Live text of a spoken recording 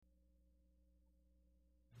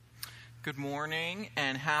Good morning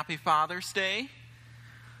and happy Father's Day.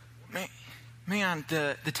 Man,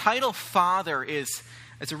 the title Father it's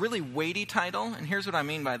a really weighty title, and here's what I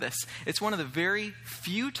mean by this. It's one of the very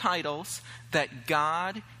few titles that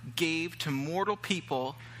God gave to mortal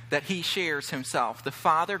people that he shares himself, the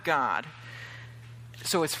Father God.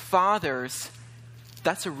 So as fathers,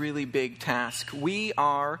 that's a really big task. We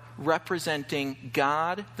are representing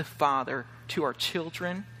God the Father to our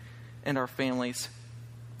children and our families.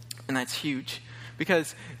 And that's huge,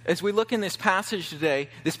 because as we look in this passage today,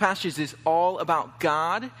 this passage is all about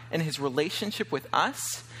God and his relationship with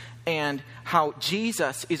us, and how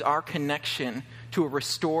Jesus is our connection to a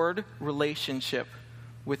restored relationship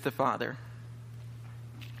with the Father.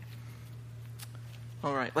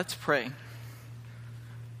 All right, let's pray.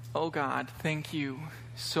 Oh God, thank you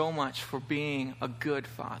so much for being a good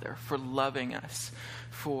Father, for loving us,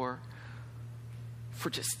 for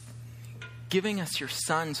just giving us your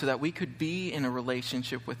Son so that we could be in a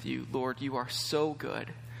relationship with you. Lord, you are so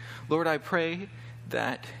good. Lord, I pray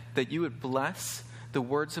that you would bless the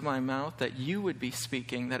words of my mouth, that you would be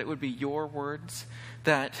speaking, that it would be your words,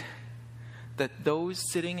 that those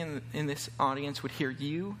sitting in this audience would hear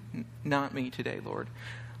you, not me today, Lord.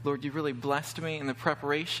 Lord, you really blessed me in the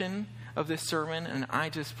preparation of this sermon, and I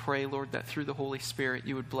just pray, Lord, that through the Holy Spirit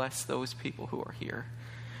you would bless those people who are here.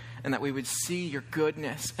 And that we would see your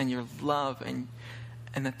goodness and your love, and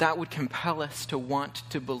that would compel us to want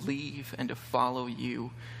to believe and to follow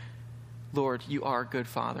you. Lord, you are a good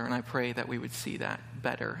Father, and I pray that we would see that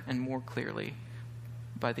better and more clearly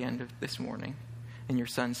by the end of this morning. In your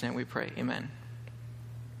Son's name we pray, amen.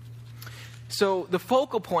 So the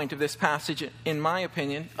focal point of this passage, in my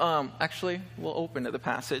opinion, actually, we'll open to the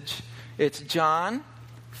passage. It's John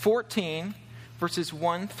 14, verses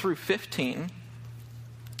 1 through 15.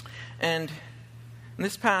 And in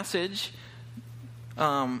this passage,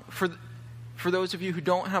 for those of you who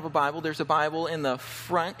don't have a Bible, there's a Bible in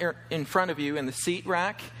front of you in the seat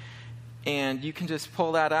rack, and you can just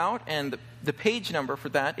pull that out. And the page number for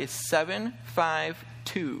that is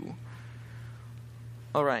 752.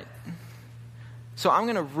 All right. So I'm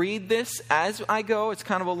going to read this as I go. It's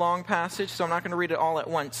kind of a long passage, so I'm not going to read it all at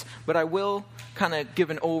once, but I will kind of give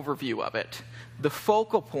an overview of it. The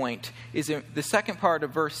focal point is in the second part of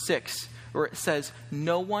verse 6, where it says,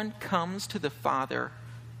 "No one comes to the Father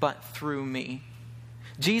but through me."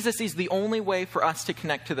 Jesus is the only way for us to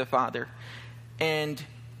connect to the Father. And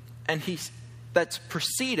that's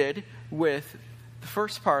preceded with the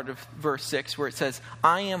first part of verse 6, where it says,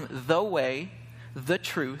 "I am the way, the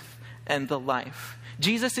truth, and the life."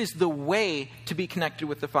 Jesus is the way to be connected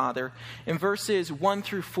with the Father. In verses 1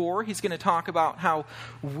 through 4, he's going to talk about how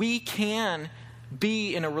we can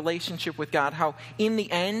be in a relationship with God, how in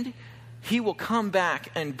the end, he will come back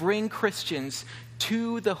and bring Christians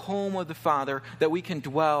to the home of the Father, that we can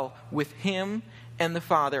dwell with him and the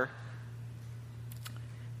Father.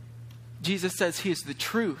 Jesus says he is the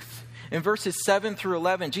truth. In verses 7 through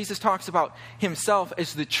 11, Jesus talks about himself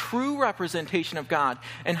as the true representation of God,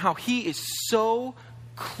 and how he is so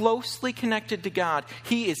closely connected to God.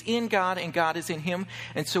 He is in God and God is in him.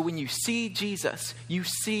 And so when you see Jesus, you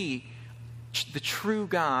see the true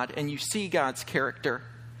God, and you see God's character.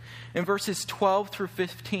 In verses 12 through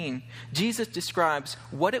 15, Jesus describes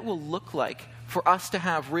what it will look like for us to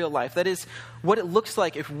have real life. That is, what it looks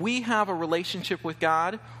like if we have a relationship with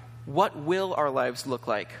God. What will our lives look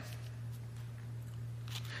like?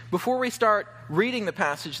 Before we start reading the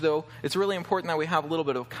passage, though, it's really important that we have a little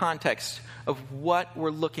bit of context of what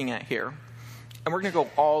we're looking at here. And we're going to go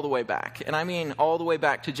all the way back. And I mean all the way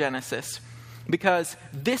back to Genesis. Because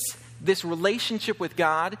this relationship with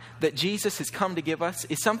God that Jesus has come to give us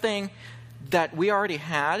is something that we already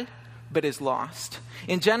had, but is lost.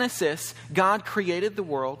 In Genesis, God created the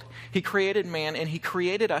world, he created man, and he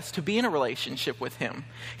created us to be in a relationship with him.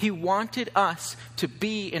 He wanted us to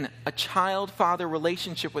be in a child-father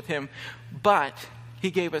relationship with him, but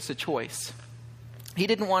he gave us a choice. He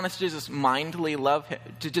didn't want us to just mindly love him,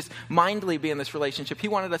 to just mindly be in this relationship. He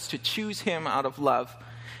wanted us to choose him out of love.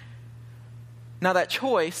 Now that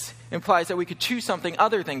choice implies that we could choose something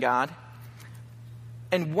other than God.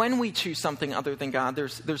 And when we choose something other than God,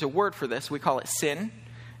 there's a word for this. We call it sin.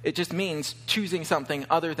 It just means choosing something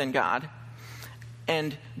other than God.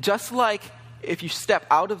 And just like if you step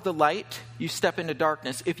out of the light, you step into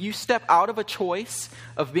darkness. If you step out of a choice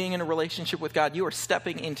of being in a relationship with God, you are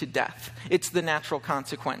stepping into death. It's the natural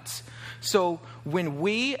consequence. So when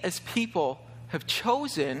we as people have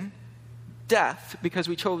chosen death because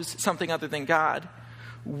we chose something other than God,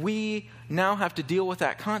 we now have to deal with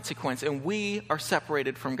that consequence, and we are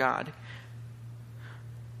separated from God.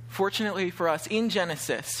 Fortunately for us, in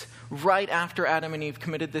Genesis, right after Adam and Eve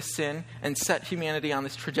committed this sin and set humanity on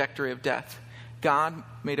this trajectory of death, God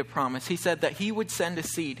made a promise. He said that he would send a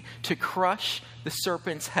seed to crush the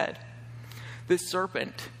serpent's head. This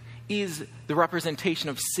serpent is the representation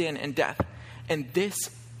of sin and death. And this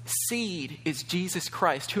seed is Jesus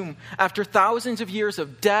Christ, whom after thousands of years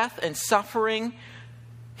of death and suffering,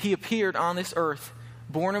 he appeared on this earth,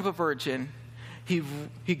 born of a virgin.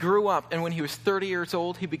 He grew up, and when he was 30 years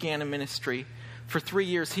old, he began a ministry. For 3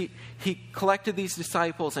 years, he collected these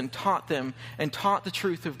disciples and taught them and taught the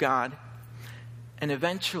truth of God. And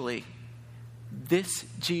eventually, this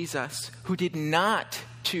Jesus, who did not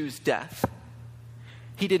choose death,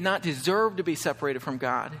 he did not deserve to be separated from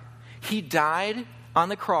God. He died on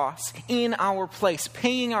the cross in our place,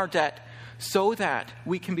 paying our debt so that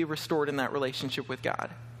we can be restored in that relationship with God.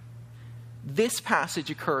 This passage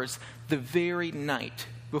occurs the very night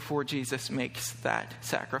before Jesus makes that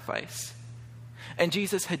sacrifice. And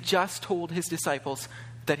Jesus had just told his disciples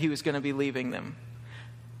that he was going to be leaving them.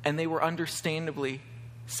 And they were understandably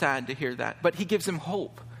sad to hear that. But he gives them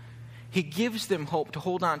hope. He gives them hope to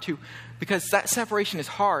hold on to, because that separation is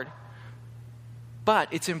hard. But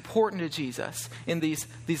it's important to Jesus in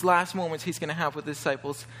these last moments he's going to have with the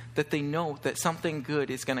disciples that they know that something good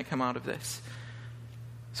is going to come out of this.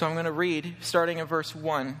 So I'm going to read, starting in verse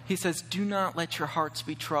 1. He says, "Do not let your hearts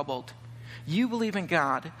be troubled. You believe in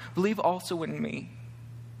God, believe also in me.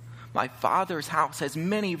 My Father's house has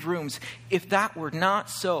many rooms. If that were not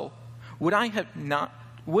so, would I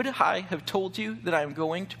have told you that I am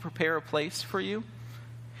going to prepare a place for you?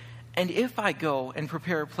 And if I go and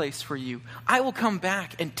prepare a place for you, I will come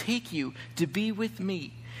back and take you to be with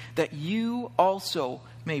me, that you also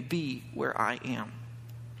may be where I am."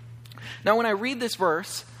 Now, when I read this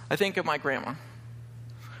verse, I think of my grandma.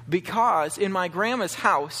 Because in my grandma's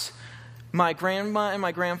house, my grandma and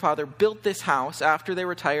my grandfather built this house after they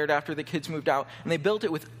retired, after the kids moved out, and they built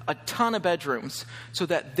it with a ton of bedrooms so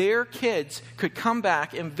that their kids could come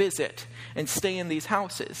back and visit and stay in these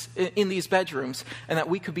houses, in these bedrooms, and that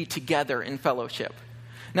we could be together in fellowship.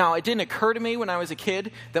 Now, it didn't occur to me when I was a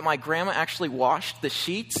kid that my grandma actually washed the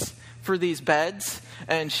sheets for these beds,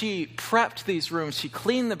 and she prepped these rooms, she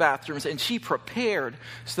cleaned the bathrooms, and she prepared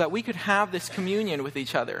so that we could have this communion with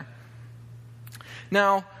each other.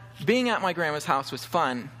 Now, being at my grandma's house was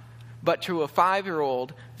fun, but to a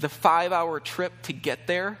 5-year-old, the 5-hour trip to get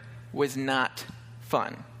there was not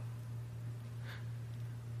fun.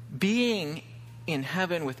 Being in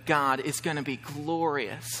heaven with God is going to be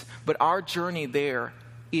glorious, but our journey there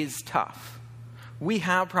is tough. We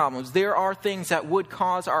have problems. There are things that would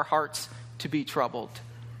cause our hearts to be troubled.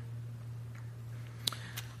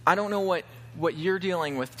 I don't know what you're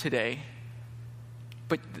dealing with today,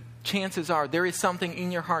 but chances are there is something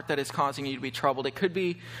in your heart that is causing you to be troubled. It could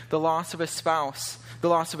be the loss of a spouse, the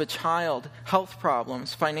loss of a child, health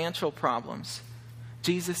problems, financial problems.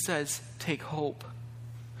 Jesus says, take hope.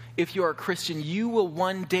 If you are a Christian, you will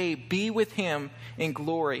one day be with him in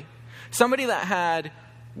glory. Somebody that had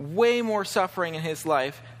way more suffering in his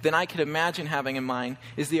life than I could imagine having in mine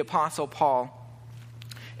is the Apostle Paul.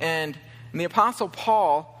 And the Apostle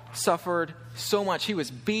Paul suffered so much. He was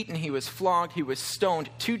beaten, he was flogged, he was stoned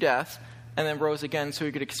to death, and then rose again so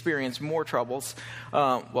he could experience more troubles.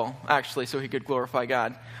 So he could glorify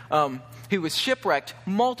God. He was shipwrecked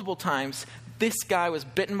multiple times. This guy was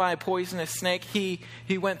bitten by a poisonous snake.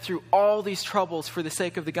 He went through all these troubles for the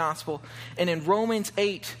sake of the gospel. And in Romans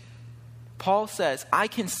 8, Paul says, I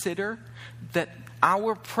consider that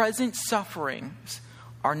our present sufferings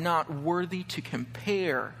are not worthy to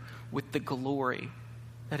compare with the glory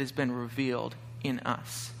that has been revealed in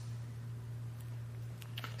us.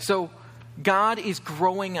 So God is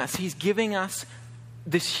growing us. He's giving us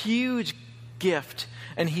this huge gift.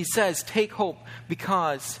 And he says, take hope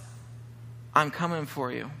because I'm coming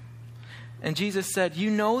for you. And Jesus said, you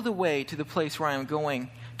know the way to the place where I am going.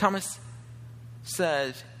 Thomas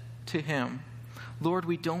said to him, Lord,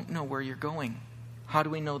 we don't know where you're going. How do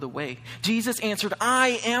we know the way? Jesus answered,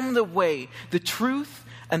 I am the way, the truth,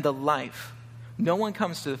 and the life. No one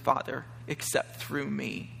comes to the Father except through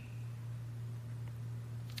me.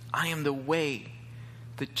 I am the way,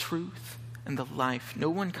 the truth, and the life. No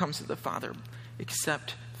one comes to the Father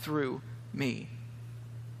except through me.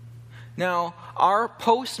 Now, our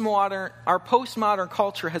postmodern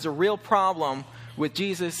culture has a real problem with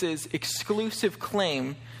Jesus' exclusive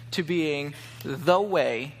claim to being the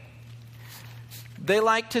way. They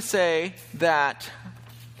like to say that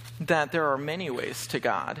there are many ways to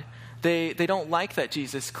God. They don't like that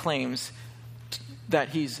Jesus claims that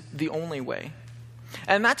he's the only way.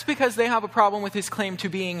 And that's because they have a problem with his claim to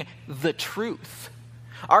being the truth.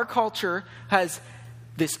 Our culture has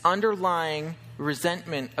this underlying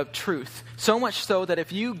resentment of truth. So much so that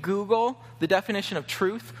if you Google the definition of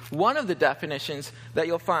truth, one of the definitions that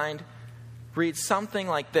you'll find reads something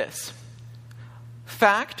like this: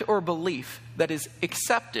 fact or belief that is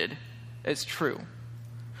accepted as true.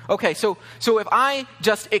 Okay, so if I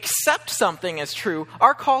just accept something as true,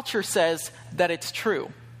 our culture says that it's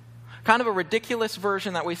true. Kind of a ridiculous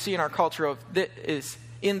version that we see in our culture of this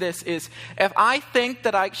is if I think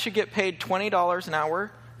that I should get paid $20 an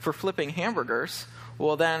hour for flipping hamburgers,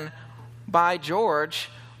 well then, by George,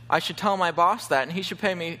 I should tell my boss that, and he should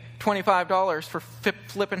pay me $25 for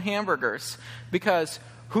flipping hamburgers. Because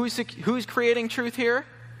who's creating truth here?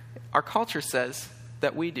 Our culture says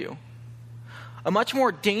that we do. A much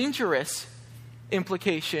more dangerous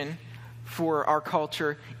implication for our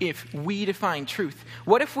culture if we define truth.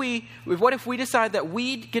 What if we decide that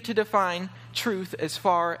we get to define truth as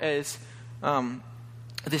far as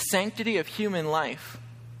the sanctity of human life?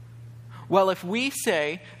 Well, if we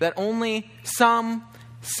say that only some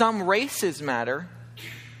races matter,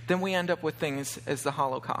 then we end up with things as the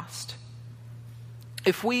Holocaust.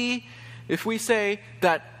 If we say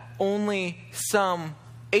that only some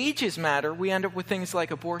ages matter, we end up with things like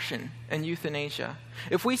abortion and euthanasia.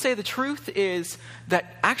 If we say the truth is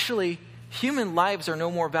that actually human lives are no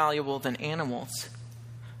more valuable than animals,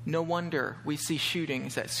 no wonder we see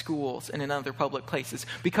shootings at schools and in other public places.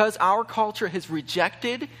 Because our culture has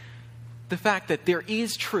rejected the fact that there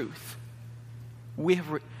is truth. We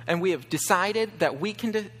have decided that we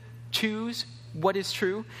can choose what is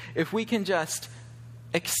true. If we can just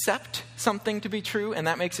accept something to be true and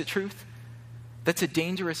that makes it truth, that's a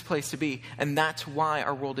dangerous place to be, and that's why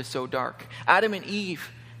our world is so dark. Adam and Eve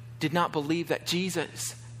did not believe that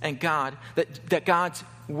Jesus and God, that God's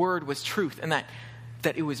word was truth, and that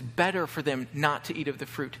it was better for them not to eat of the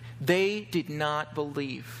fruit. They did not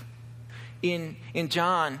believe. In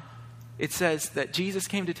John, it says that Jesus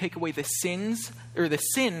came to take away the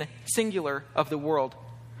sin singular of the world.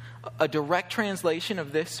 A direct translation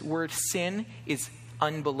of this word sin is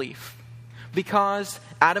unbelief. Because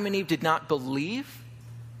Adam and Eve did not believe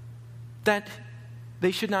that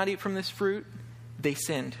they should not eat from this fruit, they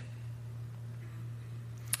sinned.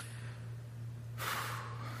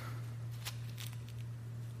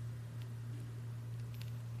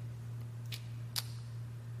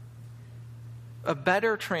 A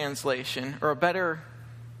better translation, or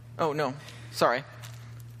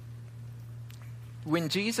when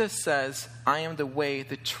Jesus says, I am the way,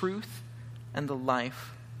 the truth, and the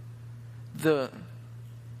life,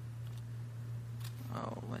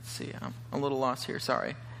 let's see, I'm a little lost here,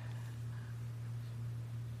 sorry.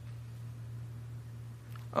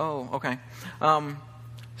 Oh, okay.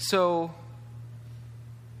 So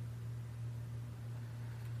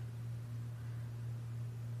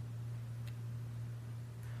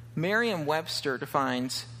Merriam-Webster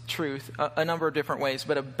defines truth a number of different ways,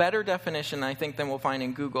 but a better definition, I think, than we'll find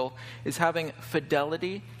in Google is having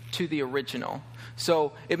fidelity to the original.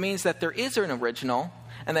 So it means that there is an original,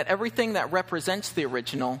 and that everything that represents the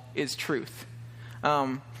original is truth.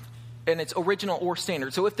 And it's original or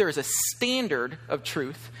standard. So if there is a standard of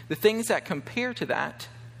truth, the things that compare to that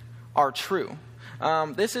are true.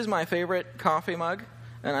 This is my favorite coffee mug,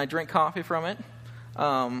 and I drink coffee from it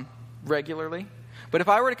regularly. But if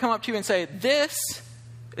I were to come up to you and say, this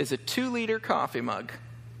is a 2-liter coffee mug,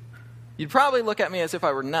 you'd probably look at me as if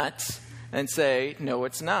I were nuts and say, no,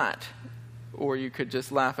 it's not. Or you could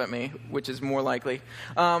just laugh at me, which is more likely.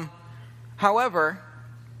 However,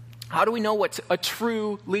 how do we know what a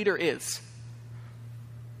true liter is?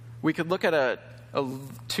 We could look at a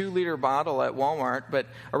 2-liter bottle at Walmart, but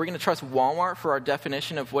are we going to trust Walmart for our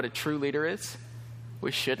definition of what a true liter is?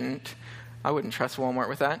 We shouldn't. I wouldn't trust Walmart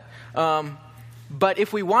with that. But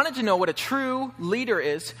if we wanted to know what a true liter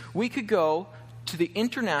is, we could go to the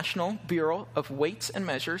International Bureau of Weights and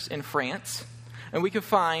Measures in France, and we could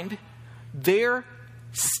find their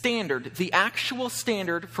standard, the actual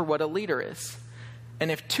standard for what a liter is.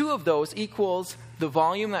 And if 2 of those equals the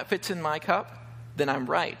volume that fits in my cup, then I'm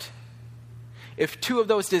right. If 2 of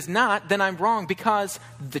those does not, then I'm wrong, because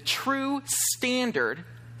the true standard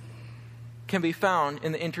can be found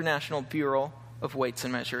in the International Bureau of Weights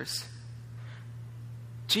and Measures.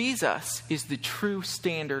 Jesus is the true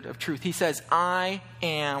standard of truth. He says, I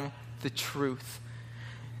am the truth.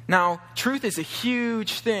 Now, truth is a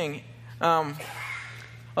huge thing.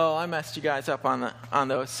 I messed you guys up on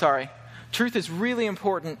those. Sorry. Truth is really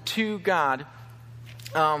important to God.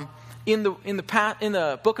 In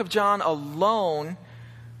the book of John alone,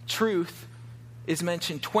 truth is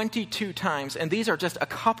mentioned 22 times, and these are just a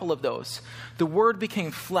couple of those. The Word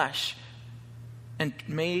became flesh and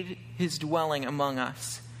made his dwelling among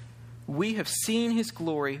us. We have seen his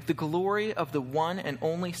glory, the glory of the one and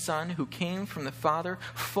only Son who came from the Father,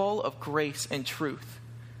 full of grace and truth.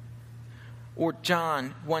 Or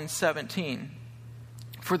John 1:17,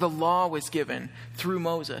 for the law was given through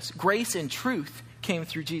Moses. Grace and truth came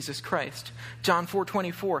through Jesus Christ. John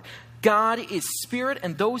 4:24, God is spirit,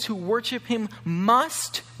 and those who worship him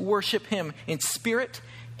must worship him in spirit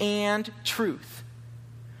and truth.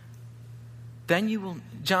 Then you will,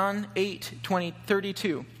 John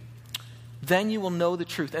 8:32, then you will know the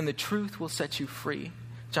truth, and the truth will set you free.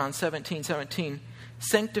 John 17:17,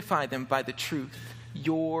 sanctify them by the truth.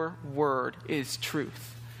 Your word is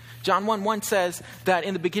truth. John 1:1 says that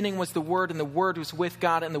in the beginning was the Word, and the Word was with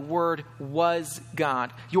God, and the Word was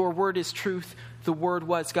God. Your word is truth. The Word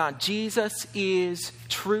was God. Jesus is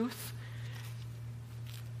truth,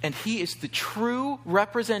 and he is the true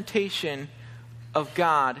representation of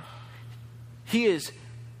God. He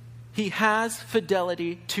has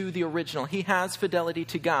fidelity to the original. He has fidelity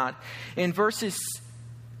to God. In verses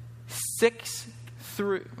 6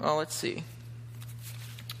 through,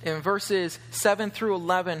 in verses 7 through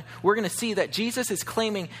 11, we're going to see that Jesus is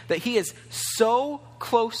claiming that he is so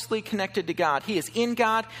closely connected to God. He is in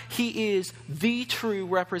God. He is the true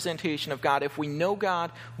representation of God. If we know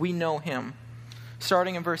God, we know him.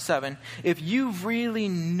 Starting in verse 7, if you really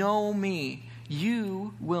know me,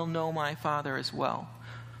 you will know my Father as well.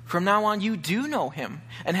 From now on, you do know him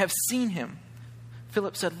and have seen him.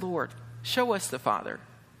 Philip said, Lord, show us the Father.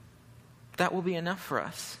 That will be enough for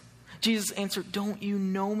us. Jesus answered, don't you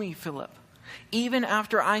know me, Philip, even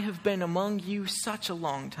after I have been among you such a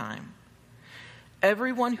long time?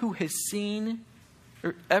 Everyone who has seen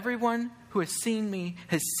me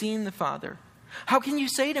has seen the Father. How can you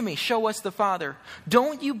say to me, show us the Father?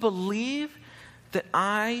 Don't you believe that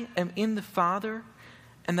I am in the Father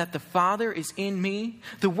and that the Father is in me?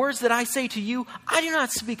 The words that I say to you, I do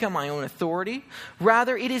not speak on my own authority.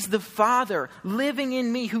 Rather, it is the Father living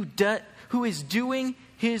in me who is doing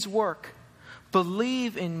his work.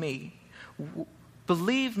 Believe in me.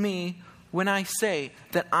 Believe me when I say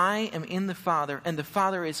that I am in the Father and the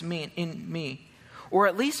Father is in me. Or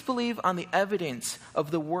at least believe on the evidence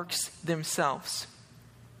of the works themselves.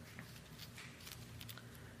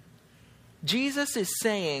 Jesus is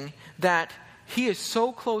saying that he is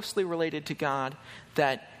so closely related to God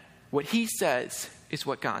that what he says is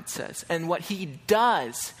what God says. And what he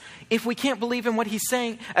does, if we can't believe in what he's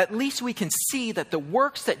saying, at least we can see that the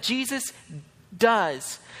works that Jesus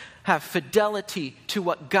does have fidelity to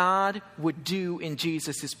what God would do in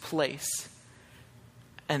Jesus' place.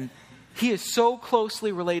 And he is so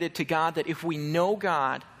closely related to God that if we know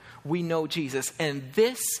God, we know Jesus. And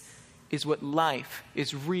this is what life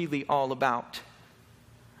is really all about.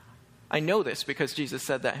 I know this because Jesus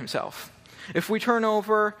said that himself. If we turn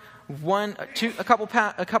over a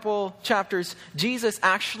couple chapters, Jesus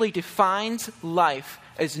actually defines life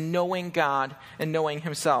as knowing God and knowing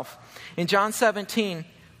himself. In John 17,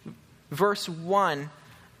 verse 1,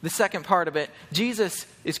 the second part of it, Jesus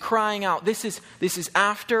is crying out. This is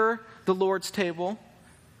after the Lord's table.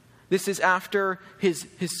 This is after his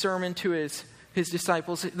sermon to his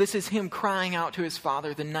disciples. This is him crying out to his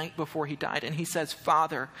Father the night before he died. And he says,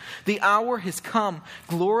 Father, the hour has come.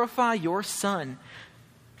 Glorify your Son,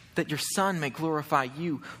 that your Son may glorify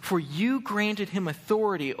you. For you granted him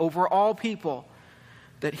authority over all people,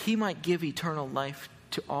 that he might give eternal life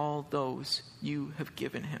to all those you have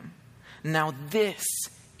given him. Now this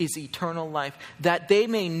is eternal life, that they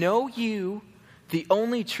may know you, the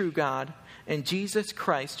only true God, and Jesus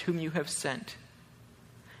Christ, whom you have sent.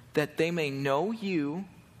 That they may know you,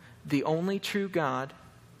 the only true God,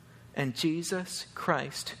 and Jesus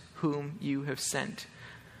Christ, whom you have sent.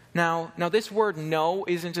 Now this word know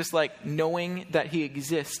isn't just like knowing that he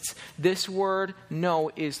exists. This word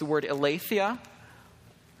know is the word aletheia.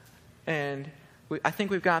 And I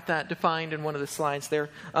think we've got that defined in one of the slides there.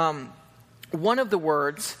 One of the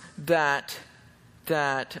words that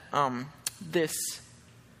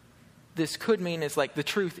this could mean is like the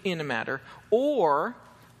truth in a matter. Or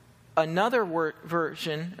another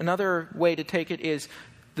version, another way to take it is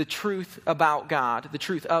the truth about God, the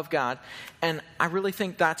truth of God. And I really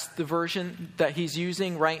think that's the version that he's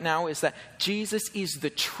using right now, is that Jesus is the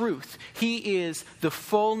truth. He is the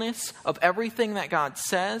fullness of everything that God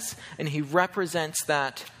says, and he represents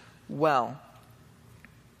that well.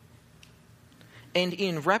 And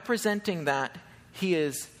in representing that, he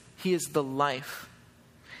is the life.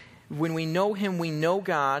 When we know him, we know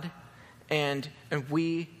God, and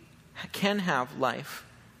we can have life.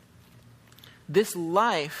 This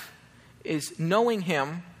life is knowing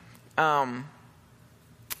him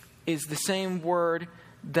is the same word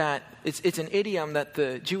that it's an idiom that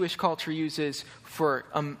the Jewish culture uses for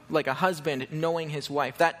like a husband knowing his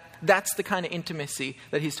wife. That's the kind of intimacy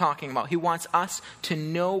that he's talking about. He wants us to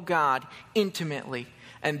know God intimately,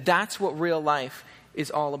 and that's what real life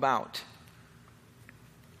is all about.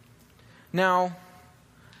 Now,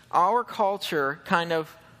 our culture kind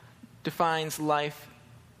of defines life,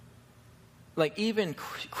 like even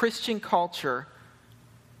Christian culture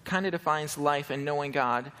kind of defines life and knowing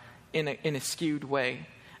God in a skewed way.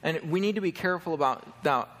 And we need to be careful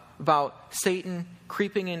about Satan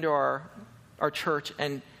creeping into our church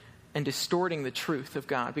and distorting the truth of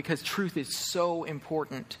God, because truth is so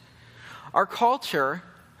important. Our culture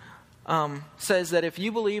says that if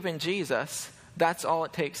you believe in Jesus, that's all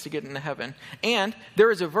it takes to get into heaven. And there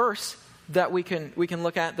is a verse that we can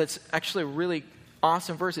look at that's actually a really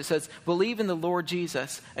awesome verse. It says, "Believe in the Lord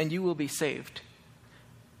Jesus and you will be saved."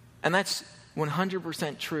 And that's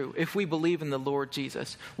 100% true. If we believe in the Lord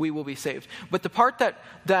Jesus, we will be saved. But the part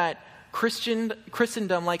that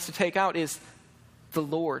Christendom likes to take out is the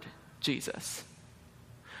Lord Jesus.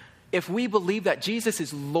 If we believe that Jesus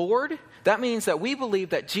is Lord, that means that we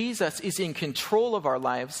believe that Jesus is in control of our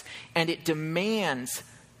lives, and it demands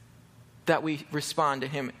that we respond to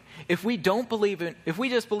him. If we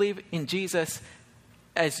just believe in Jesus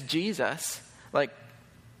as Jesus, like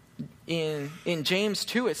in James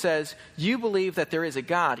 2, it says, "You believe that there is a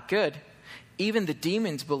God." Good. Even the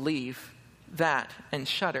demons believe that and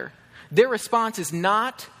shudder. Their response is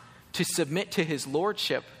not to submit to his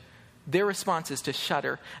lordship. Their response is to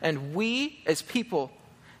shudder. And we, as people,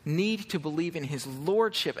 need to believe in his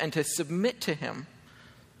lordship and to submit to him.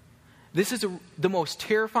 This is the most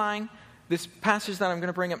terrifying. This passage that I'm going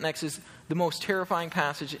to bring up next is the most terrifying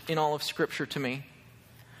passage in all of Scripture to me.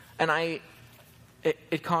 And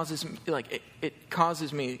it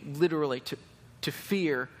causes me literally to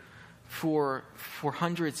fear for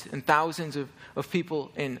hundreds and thousands of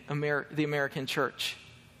people in the American church,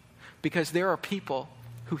 because there are people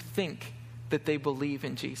who think that they believe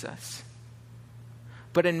in Jesus.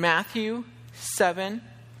 But in Matthew 7,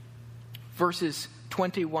 verses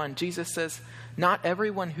 21, Jesus says, "Not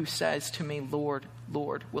everyone who says to me, 'Lord,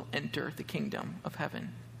 Lord,' will enter the kingdom of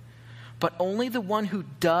heaven, but only the one who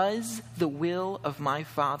does the will of my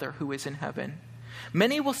Father who is in heaven.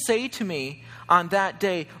 Many will say to me on that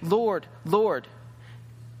day, 'Lord, Lord,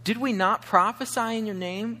 did we not prophesy in your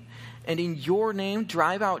name, and in your name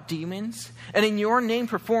drive out demons, and in your name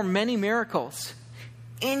perform many miracles?'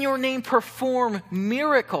 In your name perform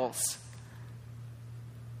miracles."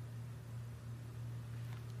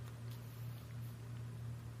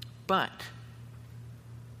 But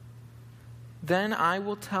then I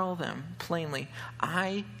will tell them plainly,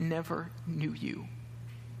 "I never knew you.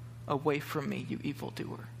 Away from me, you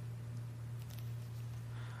evildoer."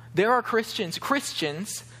 There are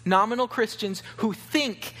Christians, nominal Christians, who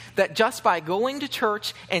think that just by going to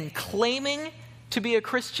church and claiming to be a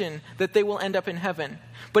Christian that they will end up in heaven.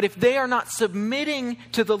 But if they are not submitting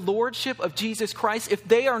to the lordship of Jesus Christ, if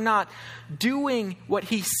they are not doing what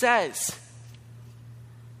he says,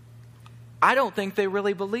 I don't think they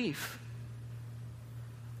really believe.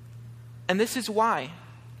 And this is why.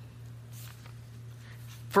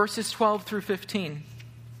 Verses 12 through 15.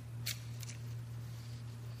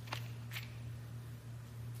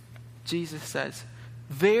 Jesus says,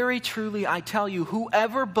 "Very truly I tell you,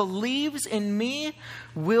 whoever believes in me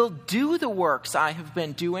will do the works I have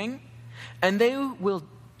been doing, and they will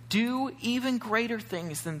do even greater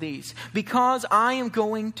things than these, because I am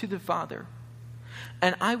going to the Father.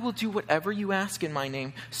 And I will do whatever you ask in my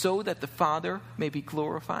name, so that the Father may be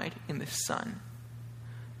glorified in the Son.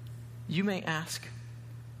 You may ask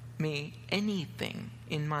me anything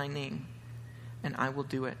in my name, and I will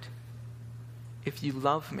do it. If you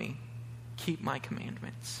love me, keep my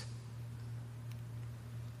commandments."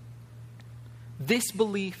 This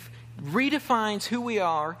belief redefines who we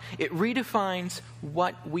are. It redefines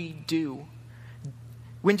what we do.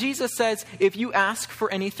 When Jesus says, "If you ask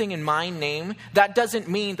for anything in my name," that doesn't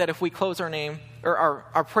mean that if we close our name or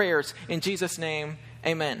our prayers in Jesus' name,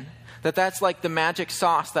 amen, that's like the magic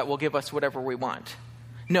sauce that will give us whatever we want.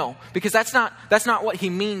 No, because that's not what he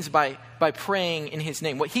means by praying in his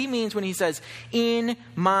name. What he means when he says, "in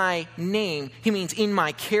my name," he means in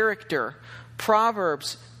my character.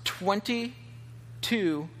 Proverbs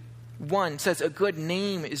 22:1 says, "A good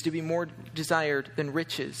name is to be more desired than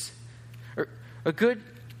riches." Or, a good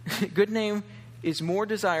name is more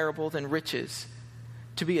desirable than riches.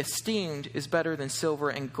 To be esteemed is better than silver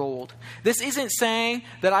and gold. This isn't saying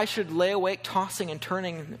that I should lay awake tossing and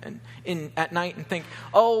turning at night and think,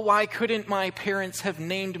 "Oh, why couldn't my parents have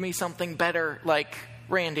named me something better, like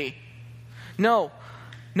Randy. No,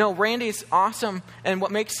 Randy's awesome. And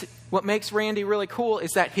what makes Randy really cool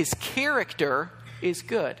is that his character is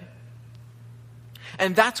good.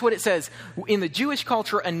 And that's what it says. In the Jewish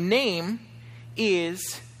culture, a name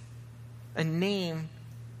is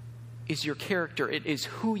your character. It is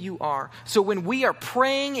who you are. So when we are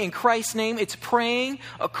praying in Christ's name, it's praying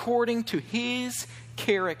according to his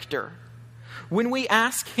character. When we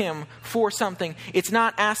ask him for something, it's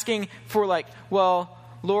not asking for like, well,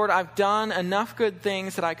 Lord, I've done enough good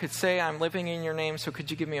things that I could say I'm living in your name, so could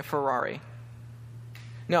you give me a Ferrari?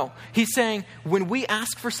 No, he's saying when we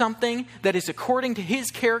ask for something that is according to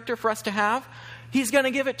his character for us to have, he's going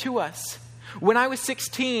to give it to us. When I was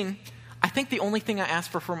 16, I think the only thing I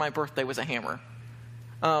asked for my birthday was a hammer.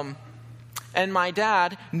 And my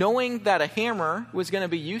dad, knowing that a hammer was going to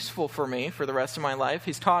be useful for me for the rest of my life,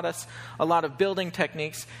 he's taught us a lot of building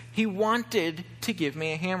techniques, he wanted to give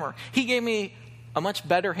me a hammer. He gave me a much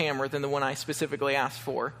better hammer than the one I specifically asked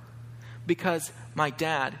for, because my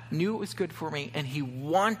dad knew it was good for me and he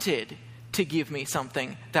wanted to give me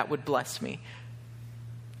something that would bless me.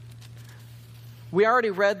 We already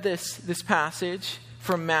read this passage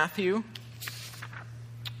from Matthew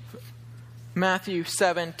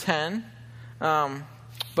 7:10,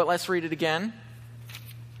 but let's read it again.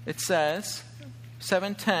 It says,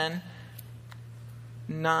 7:10,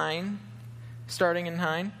 9, starting in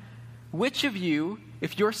 9, which of you,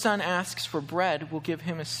 if your son asks for bread, will give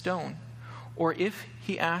him a stone? Or if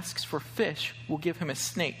he asks for fish, will give him a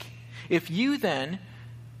snake? If you then,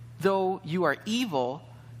 though you are evil,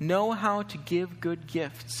 know how to give good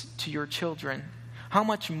gifts to your children, how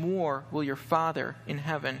much more will your Father in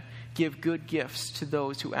heaven give good gifts to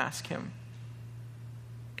those who ask him?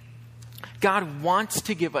 God wants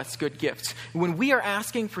to give us good gifts. When we are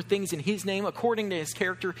asking for things in his name, according to his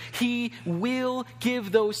character, he will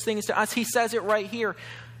give those things to us. He says it right here.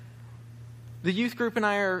 The youth group and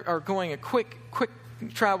I are going a quick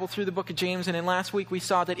travel through the book of James, and in last week we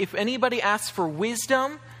saw that if anybody asks for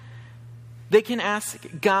wisdom, they can ask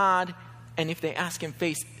God, and if they ask in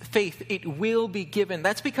faith, it will be given.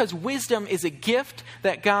 That's because wisdom is a gift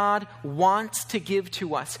that God wants to give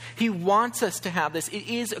to us. He wants us to have this. It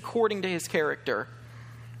is according to his character.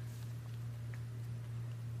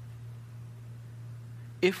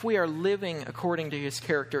 If we are living according to his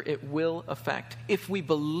character, it will affect. If we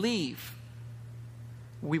believe,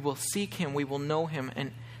 we will seek him, we will know him,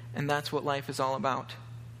 and that's what life is all about.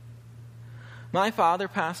 My father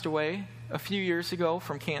passed away a few years ago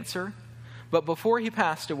from cancer. But before he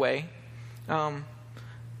passed away,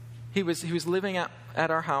 he was living at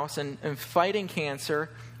our house and fighting cancer.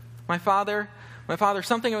 My father,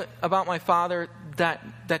 something about my father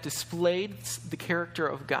that displayed the character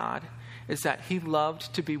of God is that he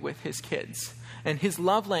loved to be with his kids. And his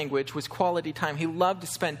love language was quality time. He loved to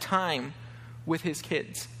spend time with his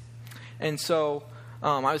kids. And so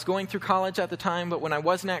I was going through college at the time, but when I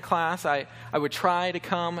wasn't at class, I would try to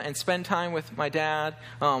come and spend time with my dad,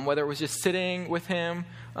 whether it was just sitting with him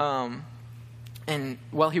and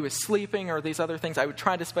while he was sleeping or these other things, I would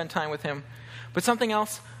try to spend time with him. But something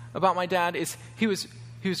else about my dad is he was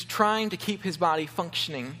trying to keep his body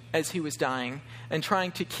functioning as he was dying and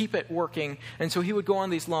trying to keep it working. And so he would go on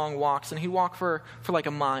these long walks, and he'd walk for like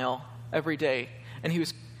a mile every day. And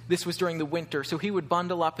this was during the winter, so he would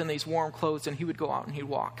bundle up in these warm clothes and he would go out and he'd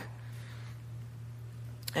walk.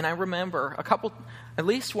 And I remember at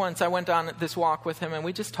least once I went on this walk with him and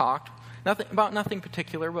we just talked, nothing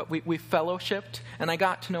particular, but we fellowshipped and I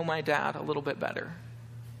got to know my dad a little bit better.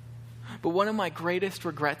 But one of my greatest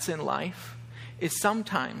regrets in life is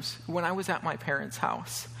sometimes when I was at my parents'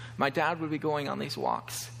 house, my dad would be going on these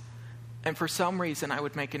walks, and for some reason I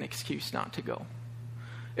would make an excuse not to go.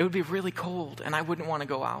 It would be really cold and I wouldn't want to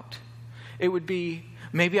go out. It would be,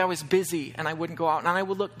 maybe I was busy and I wouldn't go out, and I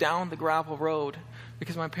would look down the gravel road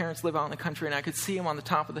because my parents live out in the country and I could see him on the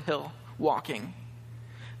top of the hill walking.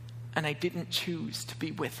 And I didn't choose to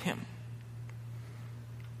be with him.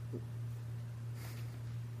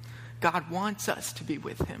 God wants us to be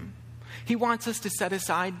with him. He wants us to set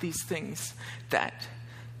aside these things that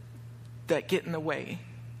get in the way.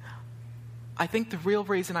 I think the real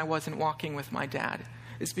reason I wasn't walking with my dad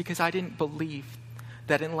is because I didn't believe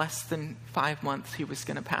that in less than 5 months he was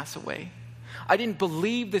going to pass away. I didn't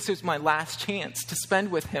believe this was my last chance to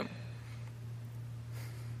spend with him.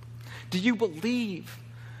 Do you believe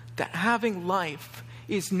that having life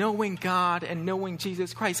is knowing God and knowing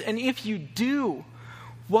Jesus Christ? And if you do,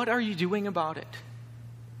 what are you doing about it?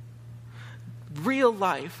 Real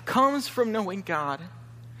life comes from knowing God.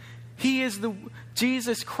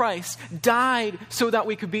 Jesus Christ died so that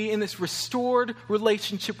we could be in this restored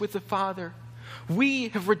relationship with the Father. We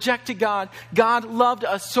have rejected God. God loved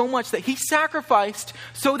us so much that he sacrificed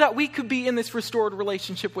so that we could be in this restored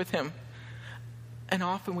relationship with him. And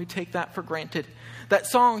often we take that for granted. That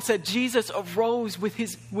song said Jesus arose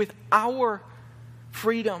with our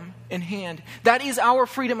freedom in hand. That is our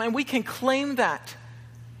freedom, and we can claim that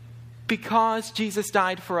because Jesus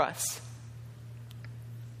died for us.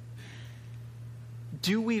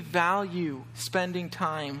 Do we value spending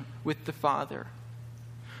time with the Father?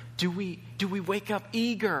 Do we wake up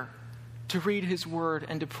eager to read his word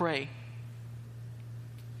and to pray?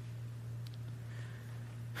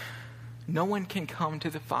 No one can come to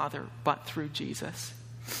the Father but through Jesus.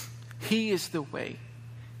 He is the way.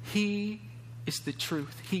 He is the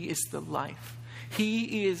truth. He is the life.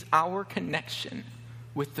 He is our connection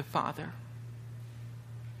with the Father.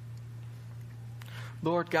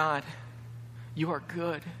 Lord God, you are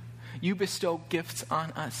good. You bestow gifts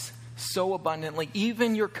on us so abundantly.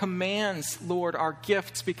 Even your commands, Lord, are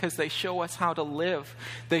gifts because they show us how to live.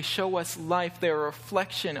 They show us life. They're a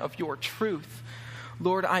reflection of your truth.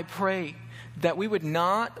 Lord, I pray that we would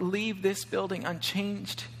not leave this building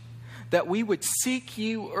unchanged, that we would seek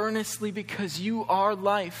you earnestly because you are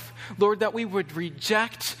life. Lord, that we would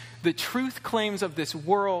reject the truth claims of this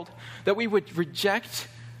world, that we would reject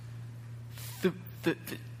the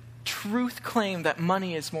truth claim that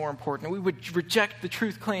money is more important. We would reject the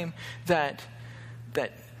truth claim that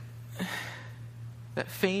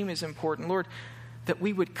fame is important. Lord, that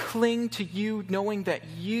we would cling to you knowing that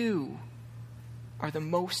you are the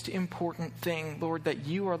most important thing. Lord, that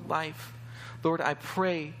you are life. Lord, I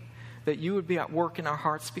pray that you would be at work in our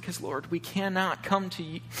hearts because, Lord, we cannot come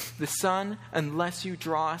to the Son unless you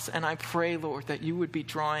draw us. And I pray, Lord, that you would be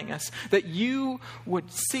drawing us, that you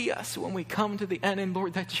would see us when we come to the end. And,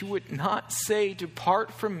 Lord, that you would not say,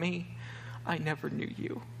 depart from me, I never knew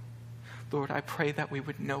you. Lord, I pray that we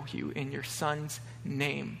would know you in your Son's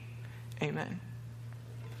name. Amen.